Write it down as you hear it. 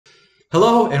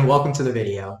Hello and welcome to the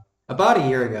video. About a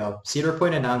year ago, Cedar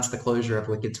Point announced the closure of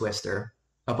Wicked Twister,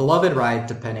 a beloved ride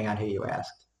depending on who you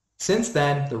ask. Since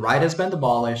then, the ride has been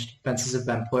demolished, fences have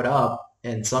been put up,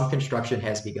 and some construction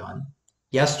has begun.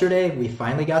 Yesterday, we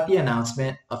finally got the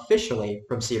announcement officially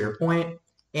from Cedar Point,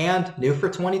 and new for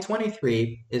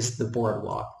 2023 is the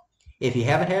Boardwalk. If you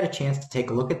haven't had a chance to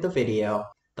take a look at the video,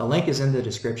 the link is in the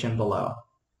description below.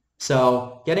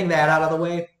 So, getting that out of the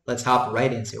way, let's hop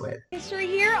right into it. History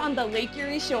here on the Lake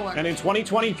Erie shore. And in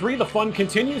 2023, the fun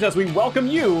continues as we welcome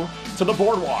you to the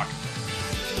Boardwalk.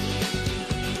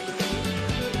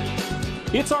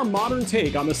 It's our modern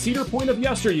take on the Cedar Point of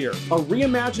yesteryear, a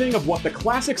reimagining of what the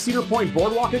classic Cedar Point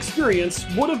Boardwalk experience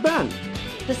would have been.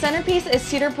 The centerpiece is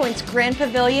Cedar Point's Grand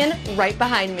Pavilion right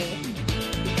behind me.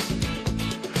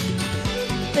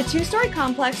 The two-story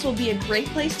complex will be a great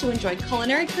place to enjoy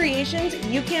culinary creations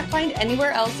you can't find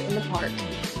anywhere else in the park.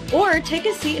 Or take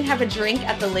a seat and have a drink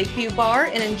at the Lakeview Bar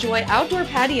and enjoy outdoor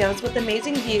patios with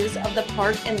amazing views of the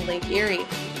park and Lake Erie.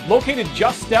 Located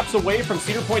just steps away from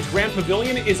Cedar Point's Grand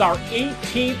Pavilion is our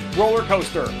 18th roller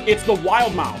coaster. It's the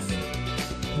Wild Mouse.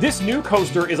 This new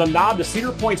coaster is a nod to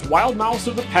Cedar Point's Wild Mouse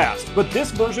of the past, but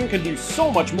this version can do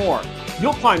so much more.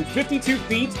 You'll climb 52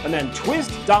 feet and then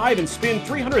twist, dive, and spin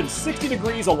 360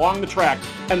 degrees along the track.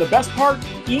 And the best part,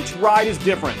 each ride is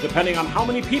different depending on how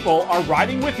many people are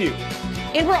riding with you.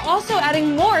 And we're also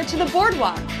adding more to the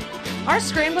Boardwalk. Our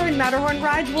Scrambler and Matterhorn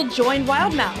rides will join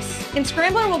Wild Mouse, and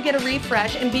Scrambler will get a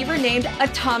refresh and be renamed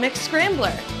Atomic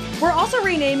Scrambler. We're also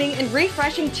renaming and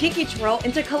refreshing Tiki Twirl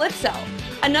into Calypso,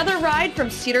 another ride from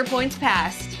Cedar Point's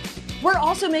past. We're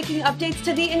also making updates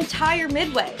to the entire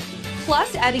Midway,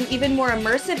 plus adding even more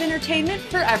immersive entertainment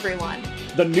for everyone.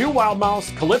 The new Wild Mouse,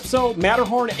 Calypso,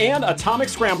 Matterhorn, and Atomic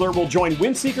Scrambler will join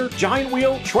Windseeker, Giant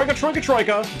Wheel, Troika,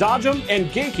 Dodgem, and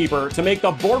Gatekeeper to make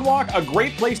the Boardwalk a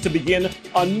great place to begin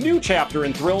a new chapter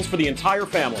in thrills for the entire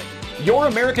family. Your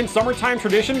American summertime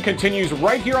tradition continues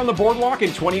right here on the Boardwalk in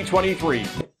 2023.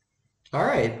 All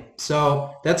right,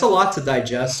 so that's a lot to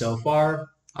digest so far.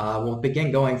 We'll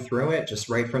begin going through it just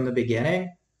right from the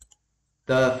beginning.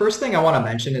 The first thing I want to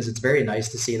mention is it's very nice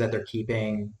to see that they're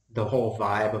keeping the whole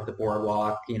vibe of the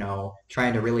boardwalk,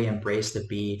 trying to really embrace the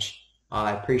beach.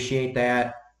 I appreciate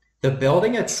that. The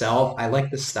building itself, I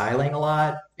like the styling a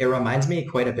lot. It reminds me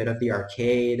quite a bit of the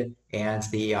arcade and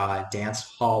the dance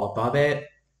hall above it.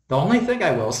 The only thing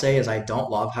I will say is I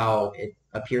don't love how it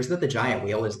appears that the giant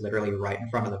wheel is literally right in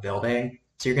front of the building.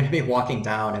 So you're going to be walking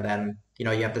down and then, you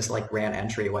have this like grand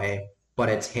entryway, but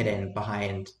it's hidden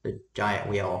behind the giant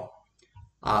wheel.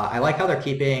 I like how they're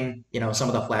keeping, some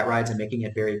of the flat rides and making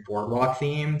it very boardwalk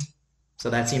themed. So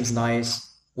that seems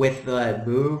nice. With the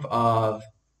move of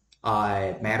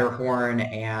Matterhorn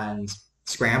and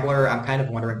Scrambler, I'm kind of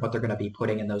wondering what they're going to be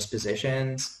putting in those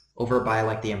positions over by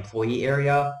like the employee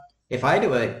area. If I had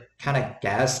to kind of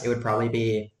guess, it would probably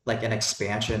be like an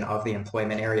expansion of the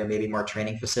employment area, maybe more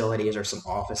training facilities or some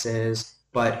offices.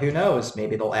 But who knows?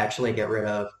 Maybe they'll actually get rid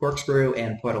of Corkscrew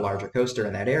and put a larger coaster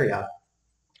in that area.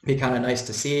 Be kind of nice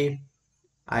to see.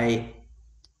 I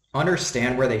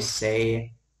understand where they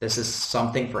say this is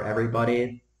something for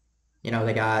everybody.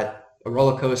 They got a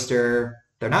roller coaster.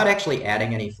 They're not actually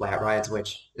adding any flat rides,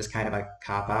 which is kind of a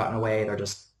cop-out in a way. They're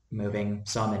just moving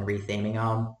some and retheming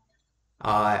them.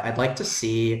 I'd like to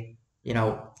see, they're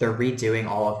redoing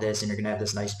all of this and you're going to have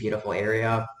this nice, beautiful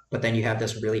area, but then you have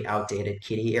this really outdated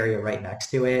kiddie area right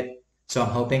next to it. So I'm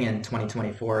hoping in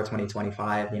 2024 or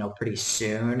 2025, pretty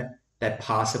soon, that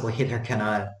possibly they're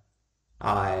gonna,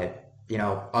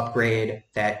 upgrade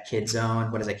that kid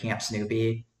zone. What is it, Camp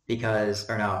Snoopy?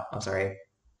 Or no, I'm sorry,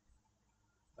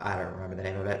 I don't remember the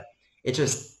name of it.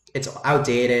 It's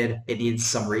outdated. It needs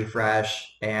some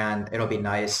refresh, and it'll be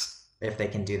nice if they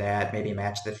can do that. Maybe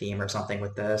match the theme or something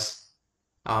with this.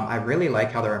 I really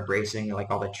like how they're embracing like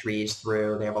all the trees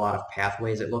through. They have a lot of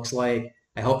pathways, it looks like.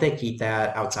 I hope they keep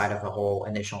that outside of the whole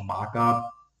initial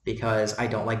mock-up, because I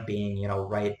don't like being,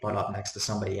 right butt up next to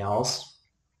somebody else.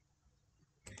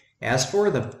 As for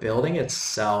the building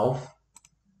itself,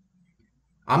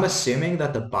 I'm assuming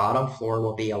that the bottom floor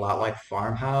will be a lot like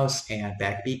Farmhouse and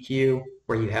Backbeat Queue,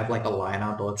 where you have like a line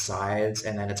on both sides,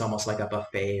 and then it's almost like a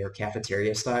buffet or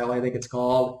cafeteria style, I think it's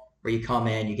called, where you come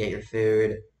in, you get your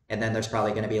food, and then there's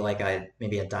probably going to be like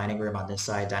maybe a dining room on this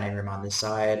side, dining room on this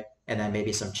side, and then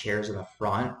maybe some chairs in the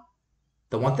front.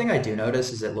 The one thing I do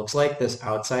notice is it looks like this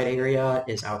outside area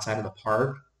is outside of the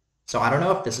park. So I don't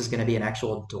know if this is going to be an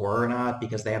actual door or not,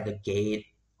 because they have the gate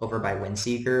over by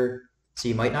Windseeker. So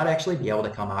you might not actually be able to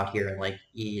come out here and like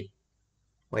eat,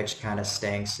 which kind of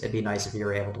stinks. It'd be nice if you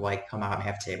were able to like come out and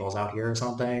have tables out here or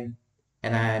something.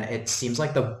 And then it seems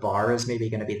like the bar is maybe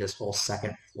going to be this whole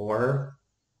second floor.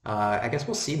 I guess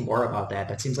we'll see more about that.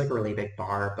 That seems like a really big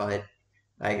bar, but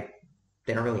I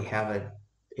they don't really have an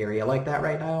area like that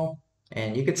right now.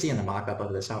 And you could see in the mock-up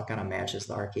of this how it kind of matches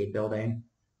the arcade building.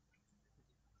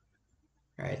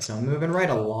 All right, so moving right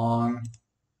along.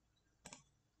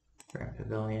 Grand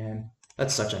Pavilion.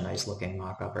 That's such a nice looking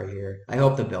mock-up right here. I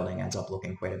hope the building ends up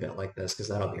looking quite a bit like this because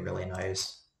that'll be really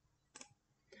nice.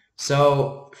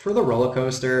 So for the roller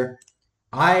coaster,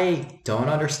 I don't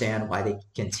understand why they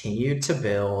continue to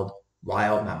build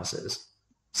wild mouses.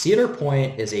 Cedar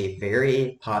Point is a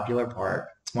very popular park.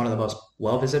 It's one of the most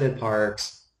well-visited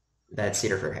parks that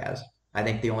Cedar Fair has. I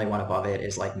think the only one above it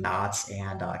is like Knott's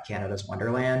and Canada's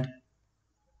Wonderland.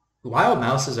 Wild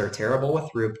mouses are terrible with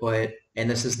throughput, and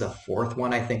this is the fourth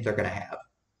one I think they're going to have.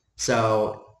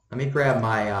 So let me grab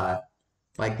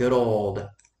my good old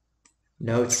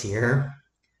notes here.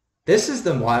 This is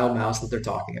the wild mouse that they're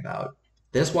talking about.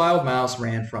 This wild mouse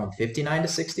ran from 59 to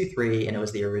 63, and it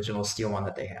was the original steel one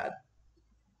that they had.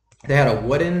 They had a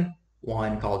wooden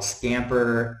one called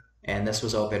Scamper, and this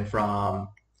was open from,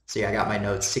 see, I got my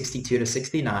notes, 62 to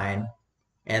 69.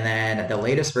 And then the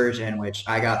latest version, which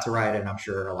I got to ride, and I'm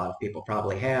sure a lot of people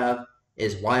probably have,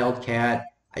 is Wildcat.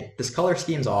 This color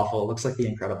scheme's awful. It looks like the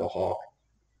Incredible Hulk.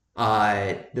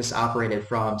 This operated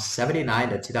from 79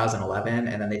 to 2011,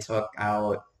 and then they took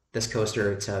out this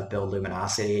coaster to build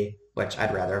Luminosity, which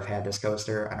I'd rather have had this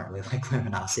coaster. I don't really like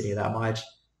Luminosity that much.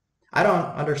 I don't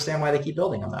understand why they keep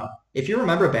building them, though. If you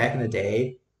remember back in the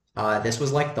day, this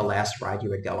was like the last ride you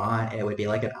would go on, and it would be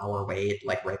like an hour wait,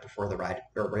 like right before the ride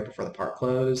or right before the park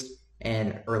closed.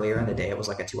 And earlier in the day, it was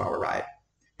like a 2-hour ride.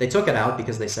 They took it out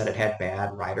because they said it had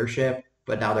bad ridership,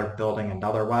 but now they're building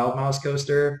another Wild Mouse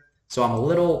coaster. So I'm a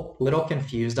little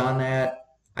confused on that.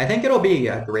 I think it'll be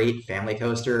a great family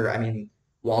coaster. I mean,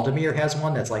 Waldemere has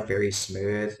one that's like very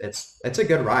smooth. It's a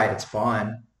good ride. It's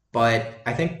fun. But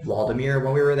I think Waldemere,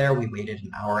 when we were there, we waited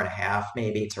an hour and a half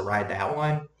maybe to ride that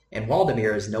one. And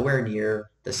Waldemere is nowhere near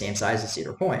the same size as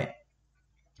Cedar Point.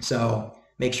 So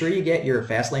make sure you get your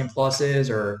Fastlane Pluses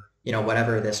or,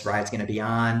 whatever this ride's going to be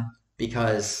on,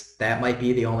 because that might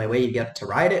be the only way you get to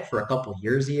ride it for a couple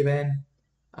years even.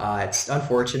 It's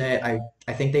unfortunate.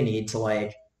 I think they need to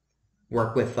like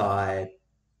work with the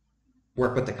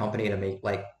company to make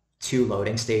like 2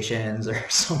 loading stations or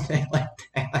something like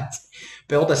that.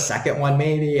 Build a second one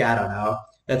maybe. I don't know.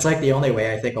 That's like the only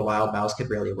way I think a Wild Mouse could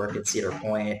really work at Cedar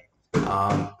Point.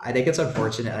 I think it's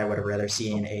unfortunate. I would have rather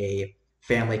seen a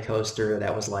family coaster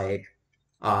that was like,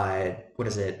 what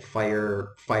is it,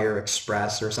 Fire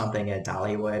Express or something at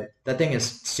Dollywood. That thing is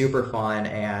super fun,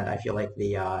 and I feel like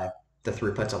the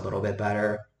throughput's a little bit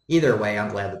better. Either way, I'm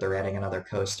glad that they're adding another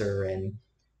coaster and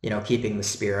keeping the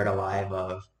spirit alive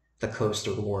of the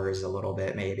Coaster Wars a little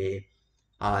bit maybe.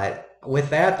 With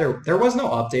that, there was no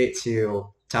update to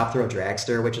Top Thrill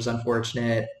Dragster, which is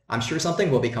unfortunate. I'm sure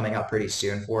something will be coming out pretty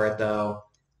soon for it, though.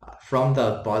 From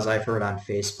the buzz I've heard on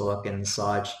Facebook and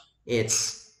such,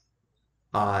 it's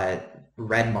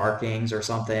red markings or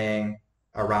something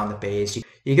around the base.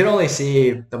 You can only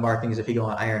see the markings if you go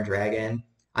on Iron Dragon.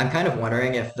 I'm kind of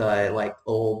wondering if the like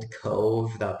old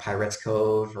cove, the Pirates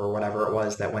Cove or whatever it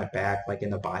was that went back like in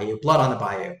the bayou, Blood on the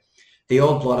Bayou. The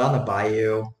old Blood on the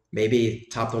Bayou, maybe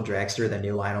Top Thrill Dragster, the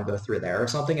new line will go through there or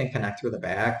something and connect through the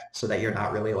back so that you're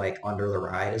not really like under the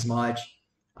ride as much.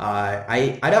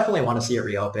 I definitely want to see it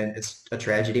reopen. It's a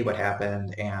tragedy what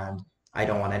happened, and I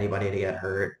don't want anybody to get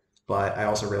hurt. But I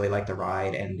also really like the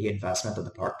ride and the investment that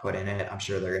the park put in it. I'm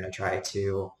sure they're going to try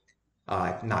to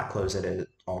not close it at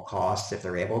all costs if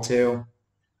they're able to.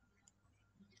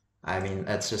 I mean,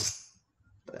 that's just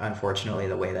unfortunately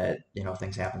the way that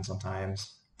things happen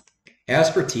sometimes. As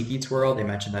for Tiki Twirl, they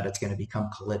mentioned that it's going to become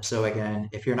Calypso again.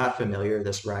 If you're not familiar,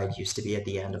 this ride used to be at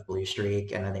the end of Blue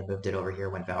Streak, and then they moved it over here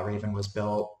when Valraven was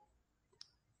built.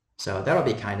 So that'll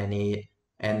be kind of neat.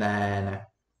 And then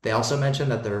they also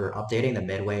mentioned that they're updating the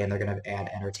Midway and they're going to add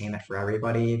entertainment for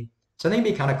everybody. So I think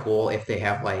it'd be kind of cool if they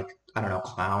have like, I don't know,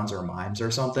 clowns or mimes or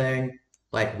something,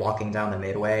 like walking down the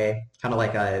Midway, kind of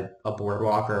like a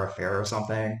boardwalk or a fair or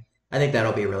something. I think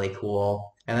that'll be really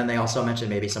cool. And then they also mentioned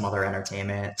maybe some other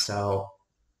entertainment. So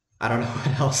I don't know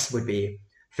what else would be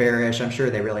fairish. I'm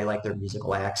sure they really like their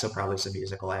musical acts, so probably some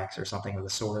musical acts or something of the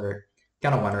sort.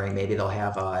 Kind of wondering maybe they'll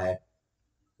have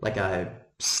like a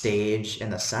stage in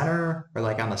the center or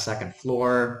like on the second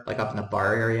floor, like up in the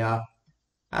bar area.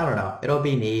 I don't know. It'll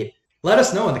be neat. Let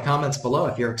us know in the comments below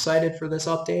if you're excited for this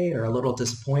update or a little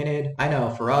disappointed. I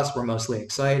know for us, we're mostly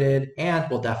excited, and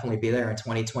we'll definitely be there in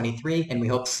 2023, and we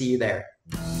hope to see you there.